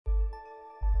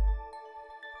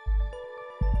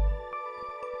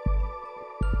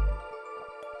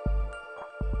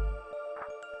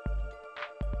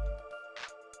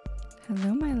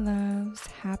Hello, my loves.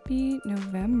 Happy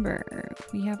November.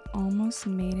 We have almost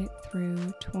made it through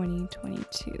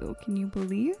 2022. Can you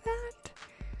believe that?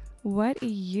 What a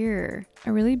year.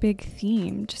 A really big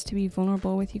theme just to be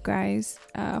vulnerable with you guys,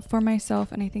 for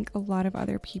myself, and I think a lot of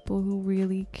other people who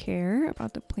really care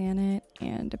about the planet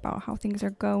and about how things are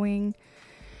going,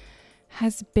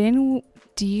 has been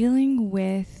dealing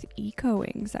with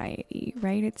eco-anxiety,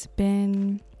 right? It's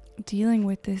been dealing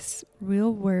with this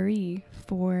real worry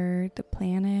for the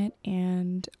planet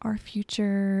and our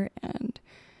future, and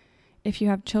if you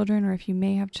have children or if you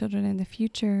may have children in the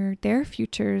future, their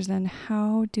futures, and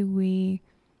how do we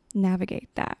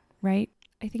navigate that, right?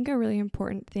 I think a really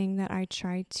important thing that I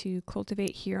try to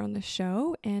cultivate here on the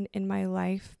show and in my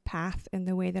life path and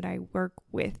the way that I work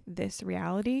with this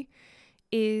reality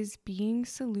is being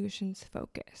solutions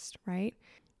focused, right?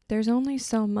 There's only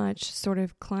so much sort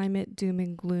of climate doom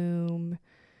and gloom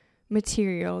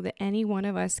material that any one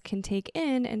of us can take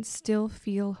in and still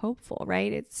feel hopeful,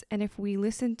 right? And if we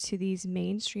listen to these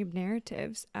mainstream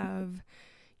narratives of,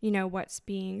 what's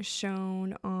being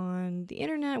shown on the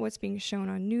internet, what's being shown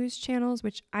on news channels,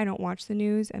 which I don't watch the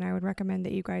news, and I would recommend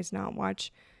that you guys not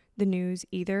watch the news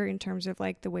either, in terms of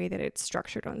like the way that it's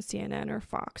structured on CNN or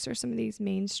Fox or some of these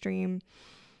mainstream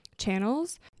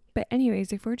channels. But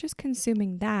anyways, if we're just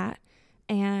consuming that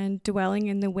and dwelling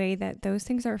in the way that those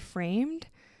things are framed,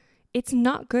 it's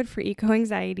not good for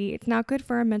eco-anxiety, it's not good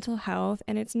for our mental health,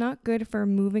 and it's not good for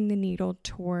moving the needle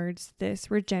towards this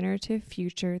regenerative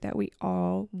future that we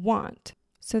all want.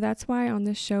 So that's why on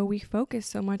this show we focus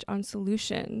so much on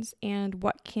solutions and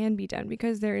what can be done,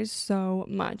 because there is so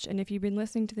much. And if you've been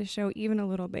listening to the show even a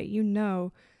little bit, you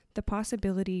know the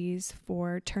possibilities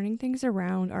for turning things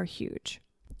around are huge.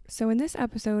 So in this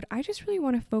episode, I just really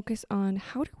want to focus on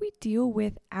how do we deal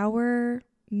with our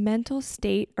mental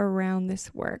state around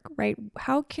this work, right?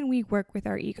 How can we work with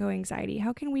our eco-anxiety?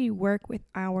 How can we work with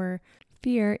our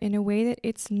fear in a way that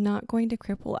it's not going to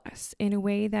cripple us, in a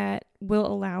way that will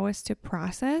allow us to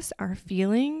process our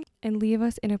feeling and leave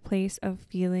us in a place of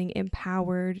feeling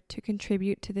empowered to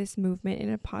contribute to this movement in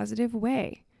a positive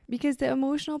way? Because the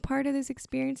emotional part of this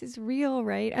experience is real,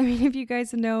 right? I mean, if you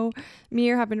guys know me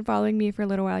or have been following me for a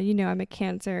little while, you know I'm a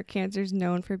Cancer. Cancer's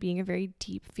known for being a very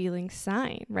deep feeling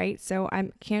sign, right? So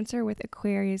I'm Cancer with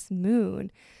Aquarius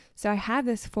moon. So I have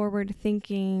this forward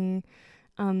thinking,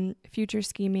 future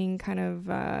scheming kind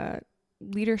of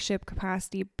leadership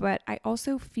capacity, but I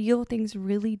also feel things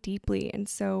really deeply. And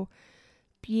so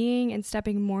being and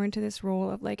stepping more into this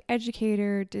role of like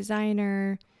educator,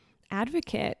 designer,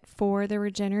 advocate for the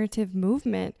regenerative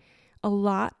movement, a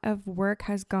lot of work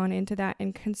has gone into that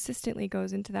and consistently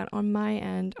goes into that on my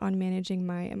end on managing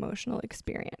my emotional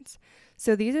experience.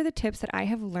 So these are the tips that I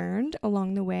have learned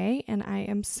along the way, and I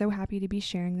am so happy to be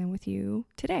sharing them with you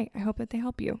today. I hope that they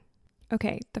help you.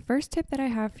 Okay, the first tip that I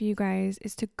have for you guys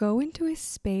is to go into a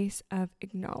space of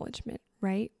acknowledgement,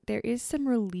 right? There is some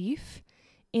relief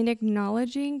in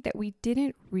acknowledging that we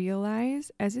didn't realize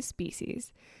as a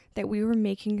species that we were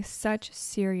making such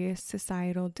serious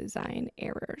societal design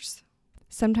errors.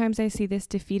 Sometimes I see this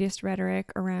defeatist rhetoric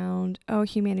around, oh,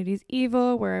 humanity's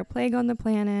evil, we're a plague on the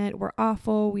planet, we're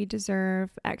awful, we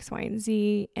deserve X, Y, and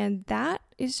Z, and that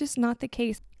is just not the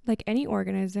case. Like any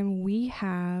organism, we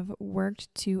have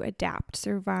worked to adapt,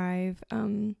 survive,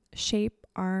 shape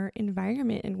our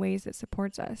environment in ways that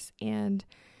supports us. And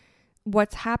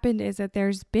what's happened is that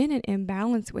there's been an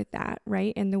imbalance with that,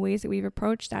 right? And the ways that we've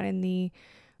approached that and the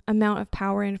amount of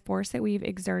power and force that we've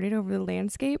exerted over the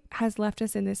landscape has left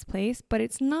us in this place. But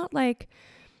it's not like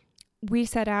we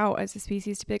set out as a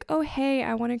species to be like, oh, hey,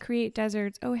 I want to create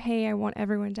deserts. Oh, hey, I want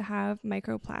everyone to have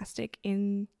microplastic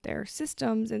in their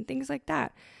systems and things like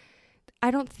that. I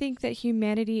don't think that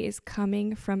humanity is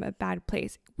coming from a bad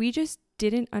place. We just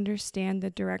didn't understand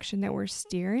the direction that we're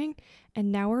steering,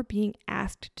 and now we're being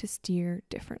asked to steer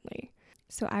differently.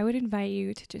 So I would invite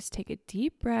you to just take a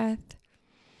deep breath,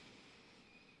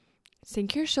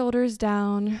 sink your shoulders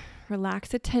down, relax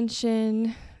the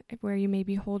tension where you may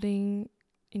be holding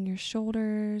in your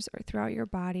shoulders or throughout your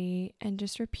body, and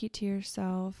just repeat to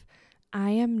yourself,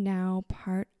 I am now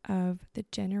part of the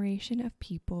generation of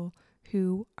people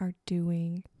who are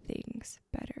doing things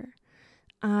better.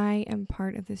 I am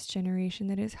part of this generation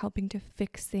that is helping to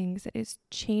fix things, that is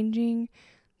changing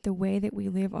the way that we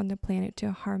live on the planet to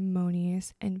a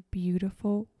harmonious and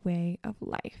beautiful way of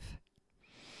life.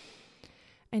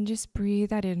 And just breathe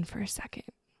that in for a second,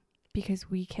 because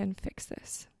we can fix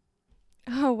this.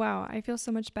 Oh, wow. I feel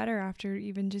so much better after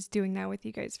even just doing that with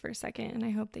you guys for a second, and I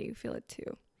hope that you feel it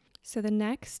too. So the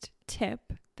next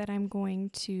tip that I'm going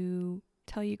to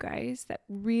tell you guys that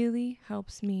really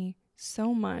helps me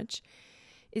so much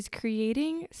is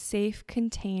creating safe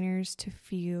containers to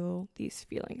feel these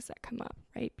feelings that come up,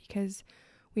 right? Because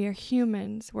we are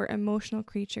humans, we're emotional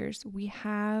creatures. We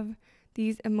have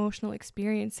these emotional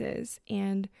experiences,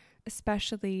 and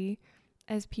especially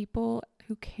as people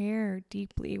who care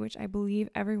deeply, which I believe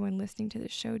everyone listening to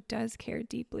this show does care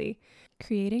deeply,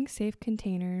 creating safe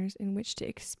containers in which to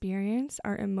experience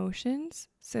our emotions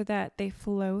so that they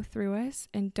flow through us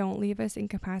and don't leave us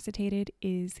incapacitated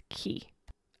is key.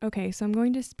 Okay, so I'm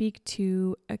going to speak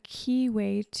to a key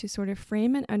way to sort of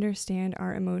frame and understand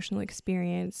our emotional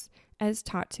experience as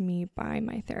taught to me by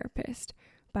my therapist.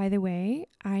 By the way,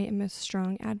 I am a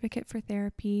strong advocate for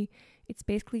therapy. It's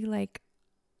basically like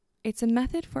it's a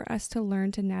method for us to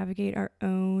learn to navigate our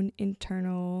own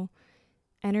internal,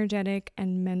 energetic,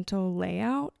 and mental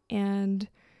layout. And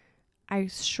I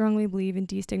strongly believe in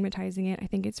destigmatizing it. I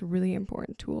think it's a really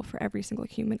important tool for every single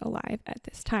human alive at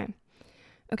this time.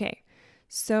 Okay,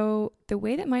 so the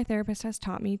way that my therapist has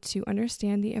taught me to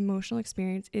understand the emotional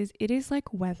experience is it is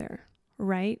like weather,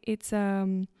 right? It's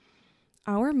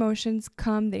our emotions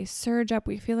come, they surge up,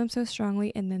 we feel them so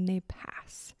strongly, and then they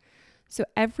pass. So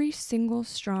every single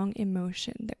strong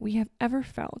emotion that we have ever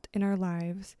felt in our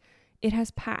lives, it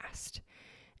has passed.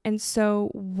 And so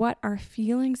what our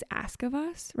feelings ask of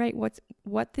us, right?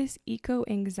 What this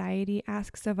eco-anxiety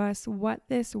asks of us, what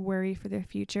this worry for the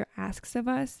future asks of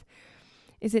us,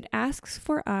 is it asks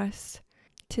for us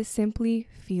to simply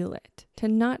feel it, to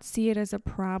not see it as a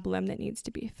problem that needs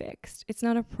to be fixed. It's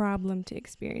not a problem to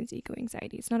experience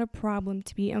eco-anxiety. It's not a problem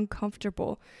to be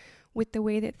uncomfortable with the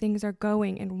way that things are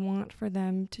going and want for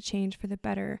them to change for the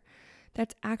better.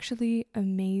 That's actually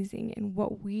amazing. And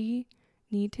what we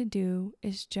need to do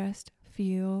is just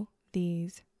feel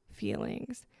these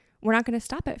feelings. We're not going to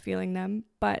stop at feeling them,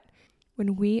 but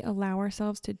when we allow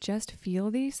ourselves to just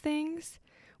feel these things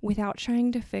without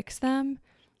trying to fix them,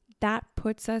 that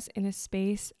puts us in a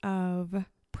space of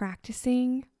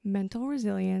practicing mental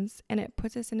resilience, and it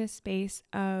puts us in a space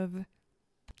of,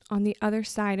 on the other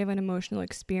side of an emotional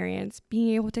experience,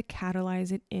 being able to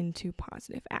catalyze it into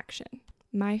positive action.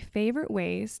 My favorite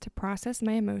ways to process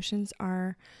my emotions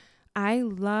are, I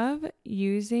love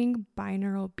using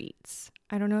binaural beats.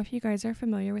 I don't know if you guys are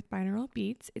familiar with binaural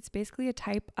beats. It's basically a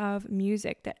type of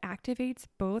music that activates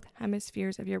both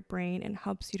hemispheres of your brain and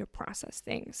helps you to process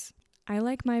things. I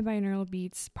like my binaural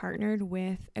beats partnered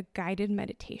with a guided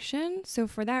meditation. So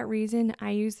for that reason, I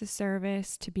use the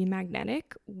service To Be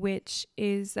Magnetic, which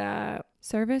is a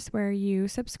service where you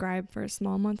subscribe for a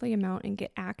small monthly amount and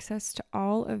get access to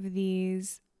all of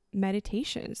these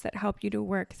meditations that help you to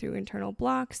work through internal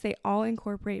blocks. They all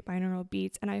incorporate binaural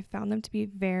beats, and I found them to be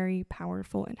very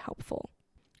powerful and helpful.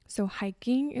 So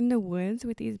hiking in the woods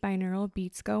with these binaural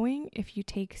beats going, if you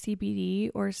take CBD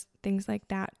or things like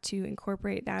that to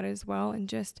incorporate that as well, and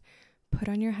just put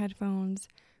on your headphones,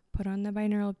 put on the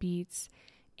binaural beats,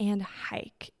 and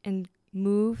hike and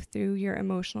move through your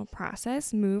emotional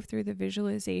process, move through the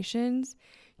visualizations.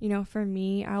 You know, for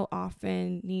me, I'll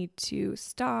often need to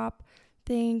stop,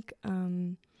 think.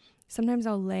 Sometimes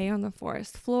I'll lay on the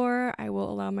forest floor. I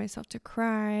will allow myself to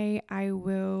cry. I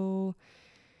will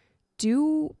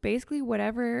do basically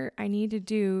whatever I need to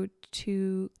do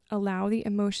to allow the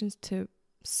emotions to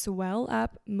swell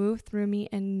up, move through me,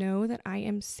 and know that I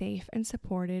am safe and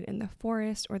supported in the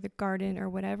forest or the garden or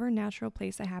whatever natural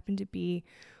place I happen to be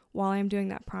while I'm doing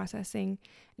that processing,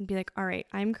 and be like, all right,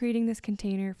 I'm creating this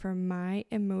container for my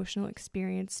emotional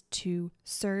experience to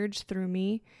surge through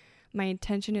me. My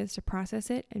intention is to process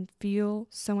it and feel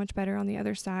so much better on the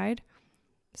other side.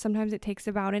 Sometimes it takes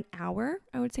about an hour.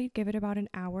 I would say give it about an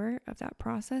hour of that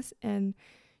process. And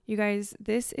you guys,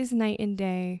 this is night and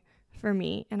day for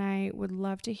me. And I would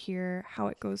love to hear how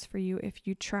it goes for you if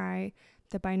you try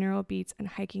the binaural beats and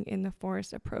hiking in the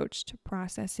forest approach to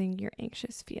processing your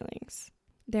anxious feelings.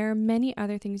 There are many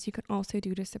other things you can also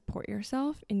do to support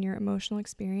yourself in your emotional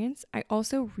experience. I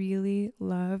also really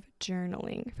love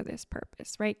journaling for this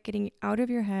purpose, right? Getting out of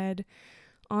your head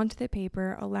onto the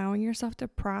paper, allowing yourself to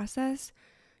process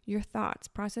your thoughts,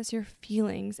 process your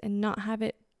feelings, and not have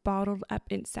it bottled up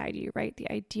inside you, right? The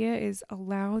idea is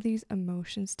allow these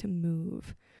emotions to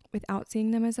move without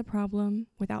seeing them as a problem,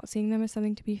 without seeing them as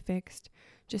something to be fixed,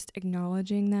 just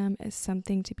acknowledging them as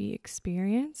something to be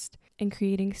experienced and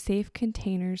creating safe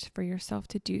containers for yourself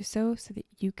to do so that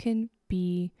you can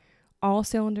be all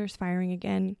cylinders firing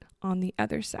again on the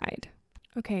other side.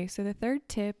 Okay, so the third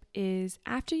tip is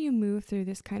after you move through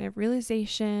this kind of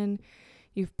realization,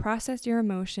 you've processed your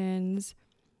emotions.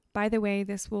 By the way,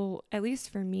 this will, at least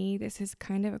for me, this is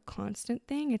kind of a constant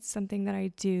thing. It's something that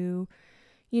I do,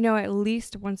 at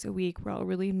least once a week where I'll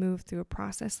really move through a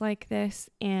process like this.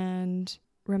 And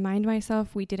remind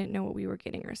myself we didn't know what we were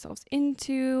getting ourselves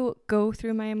into, go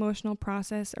through my emotional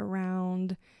process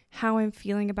around how I'm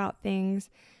feeling about things,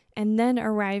 and then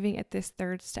arriving at this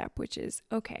third step, which is,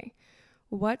 okay,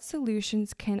 what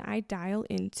solutions can I dial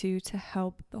into to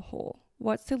help the whole?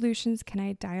 What solutions can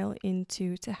I dial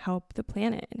into to help the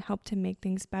planet and help to make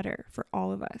things better for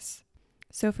all of us?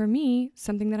 So for me,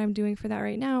 something that I'm doing for that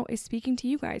right now is speaking to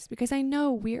you guys, because I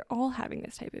know we're all having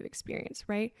this type of experience,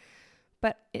 right?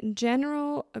 But in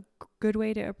general, a good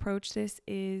way to approach this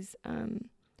is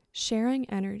sharing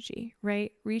energy,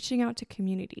 right? Reaching out to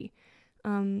community,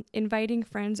 inviting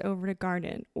friends over to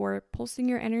garden, or pulsing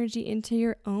your energy into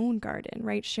your own garden,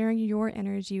 right? Sharing your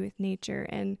energy with nature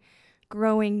and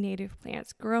growing native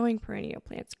plants, growing perennial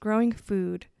plants, growing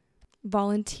food.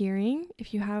 Volunteering,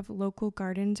 if you have local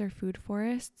gardens or food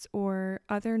forests or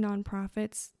other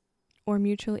nonprofits or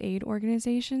mutual aid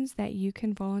organizations that you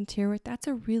can volunteer with, that's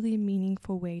a really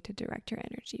meaningful way to direct your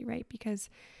energy, right? Because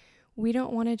we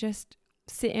don't want to just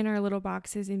sit in our little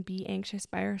boxes and be anxious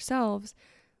by ourselves.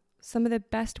 Some of the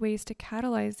best ways to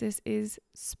catalyze this is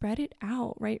spread it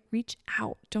out, right? Reach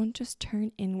out. Don't just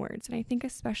turn inwards. And I think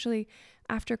especially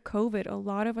after COVID, a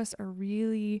lot of us are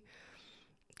really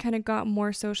kind of got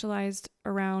more socialized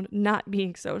around not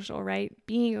being social, right?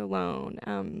 Being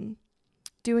alone,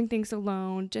 doing things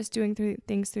alone, just doing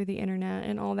things through the internet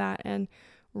and all that. And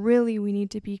really, we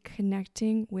need to be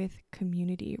connecting with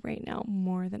community right now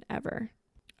more than ever.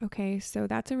 Okay, so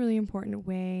that's a really important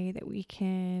way that we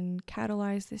can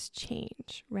catalyze this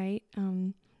change, right?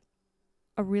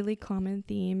 A really common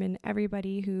theme in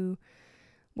everybody who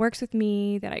works with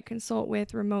me, that I consult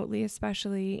with remotely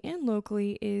especially, and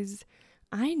locally, is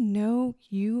I know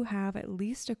you have at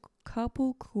least a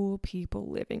couple cool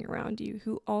people living around you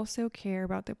who also care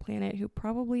about the planet, who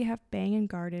probably have banging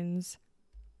gardens,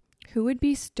 who would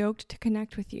be stoked to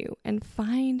connect with you. And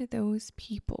find those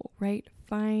people, right?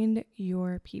 Find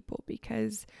your people,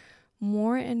 because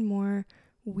more and more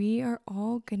we are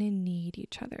all gonna need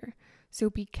each other. So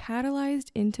be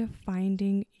catalyzed into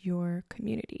finding your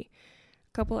community.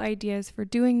 A couple ideas for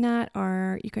doing that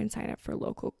are you can sign up for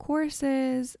local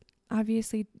courses.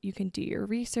 Obviously, you can do your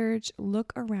research,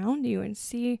 look around you and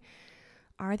see,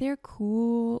 are there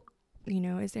cool,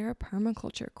 is there a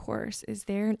permaculture course? Is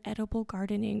there an edible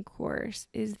gardening course?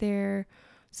 Is there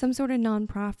some sort of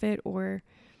nonprofit or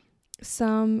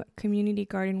some community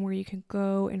garden where you can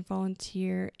go and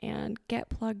volunteer and get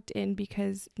plugged in?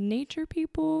 Because nature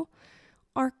people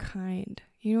are kind.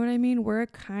 You know what I mean? We're a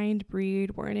kind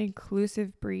breed. We're an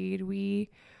inclusive breed. We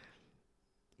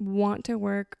want to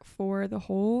work for the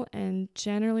whole, and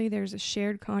generally there's a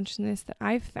shared consciousness that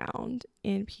I've found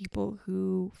in people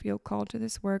who feel called to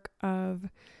this work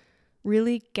of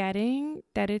really getting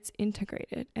that it's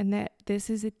integrated and that this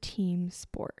is a team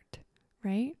sport,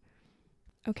 right?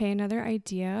 Okay, another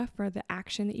idea for the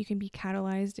action that you can be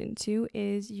catalyzed into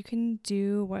is you can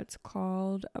do what's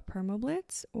called a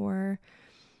permablitz, or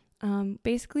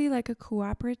basically like a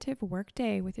cooperative work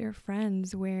day with your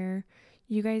friends where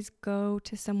you guys go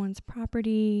to someone's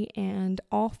property and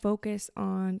all focus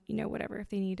on, whatever, if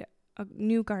they need a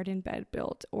new garden bed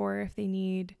built, or if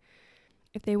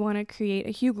they want to create a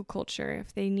hugelkultur,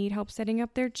 if they need help setting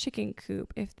up their chicken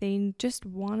coop, if they just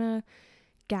want to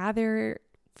gather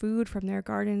food from their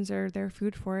gardens or their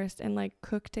food forest and like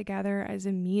cook together as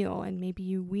a meal, and maybe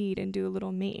you weed and do a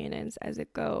little maintenance as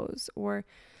it goes. Or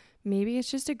maybe it's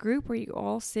just a group where you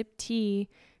all sip tea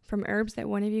from herbs that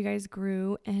one of you guys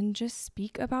grew and just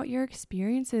speak about your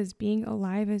experiences being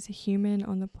alive as a human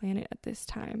on the planet at this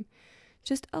time.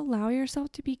 Just allow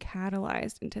yourself to be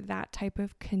catalyzed into that type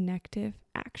of connective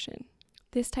action.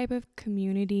 This type of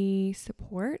community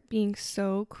support being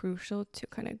so crucial to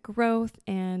kind of growth,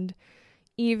 and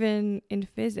even in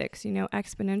physics,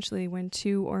 exponentially, when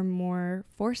two or more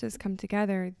forces come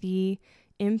together, the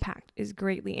impact is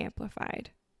greatly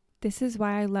amplified. This is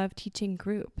why I love teaching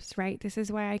groups, right? This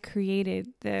is why I created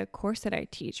the course that I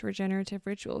teach, Regenerative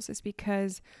Rituals, is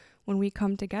because when we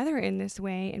come together in this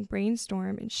way and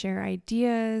brainstorm and share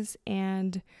ideas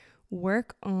and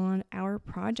work on our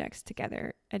projects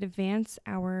together, advance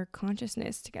our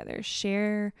consciousness together,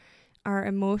 share our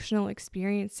emotional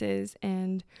experiences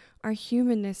and our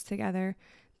humanness together,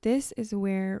 this is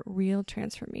where real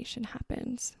transformation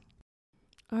happens.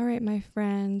 All right, my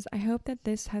friends, I hope that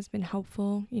this has been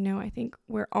helpful. I think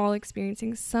we're all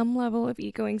experiencing some level of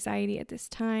eco-anxiety at this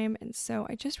time. And so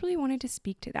I just really wanted to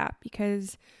speak to that,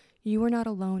 because you are not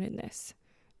alone in this.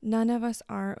 None of us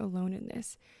are alone in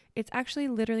this. It's actually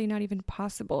literally not even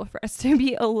possible for us to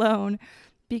be alone,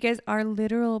 because our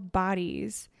literal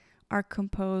bodies are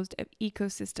composed of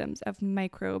ecosystems of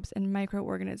microbes and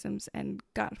microorganisms and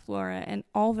gut flora and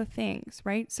all the things,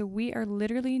 right? So we are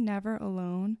literally never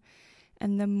alone.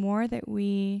 And the more that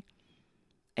we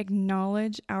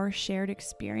acknowledge our shared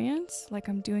experience, like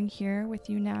I'm doing here with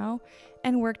you now,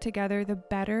 and work together, the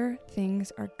better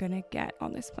things are gonna get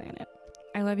on this planet.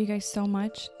 I love you guys so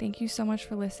much. Thank you so much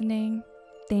for listening.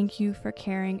 Thank you for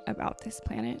caring about this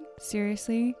planet.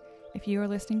 Seriously, if you are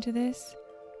listening to this,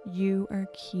 you are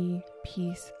a key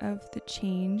piece of the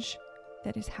change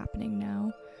that is happening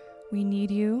now. We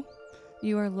need you.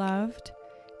 You are loved,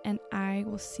 and I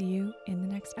will see you in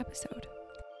the next episode.